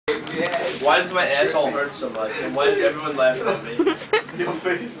Why does my asshole hurt so much? And why is everyone laughing at me? Your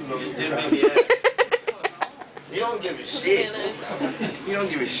face is You did me in the ass. You don't give a shit. You don't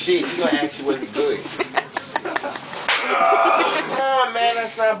give a shit. You gonna actually wasn't good. Come on, man.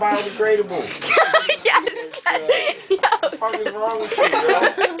 That's not biodegradable. Yes, yo. What the fuck is wrong with you, bro?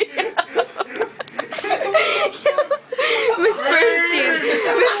 Miss Bernstein. Miss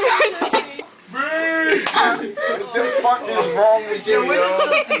Bernstein. What the fuck is wrong with you, yo?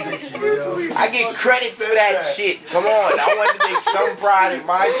 I get credit for that shit. Come on. I want to take some pride in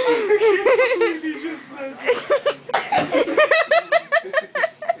my shit.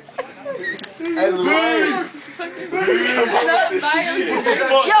 That's weird.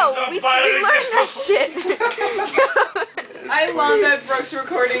 Yo, we learned that shit. I love that Brooke's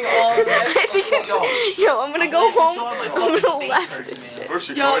recording all of this. Yo, I'm gonna go home. I'm gonna laugh at this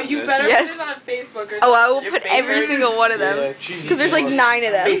shit. Yo, you better Yes. put it on Facebook or something. Oh, I will put every single one of them. Because there's like 9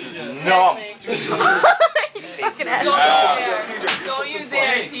 of them. No. Fucking ass. Don't you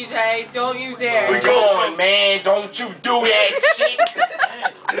dare, TJ. Don't you dare. Come on, man. Don't you do that shit.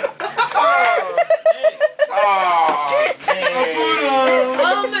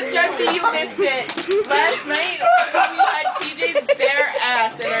 Jesse, you missed it. Last night, we had TJ's bare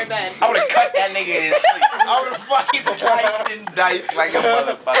ass in our bed. I would've cut that nigga in his sleep. I would've fucking sliced and diced like a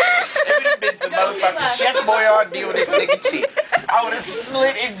motherfucker. If it had been some motherfucking Chef Boyardee with this nigga teeth, I would've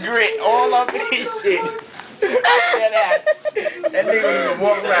slit and grit all up in his shit. That nigga would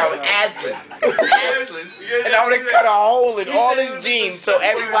walk around with assless. And I would've cut a hole in all his jeans so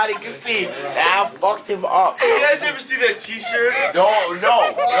everybody could see that I fucked him up. You guys ever see that t-shirt? No.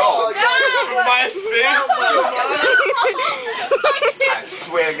 My space? I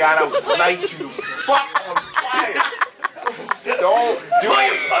swear to God, I will light you the fuck on fire. Don't do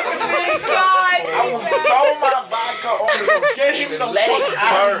it. God. I will throw my vodka on you. Get him the let it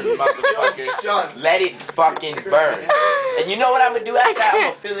burn, motherfucker. Let it fucking burn. And you know what I'm gonna do after that? I'm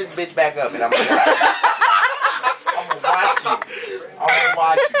gonna fill this bitch back up and I'm gonna watch you. I'm gonna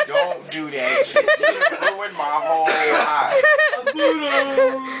watch you. Don't do that shit. This ruined my whole life.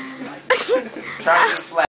 Trying to be flat.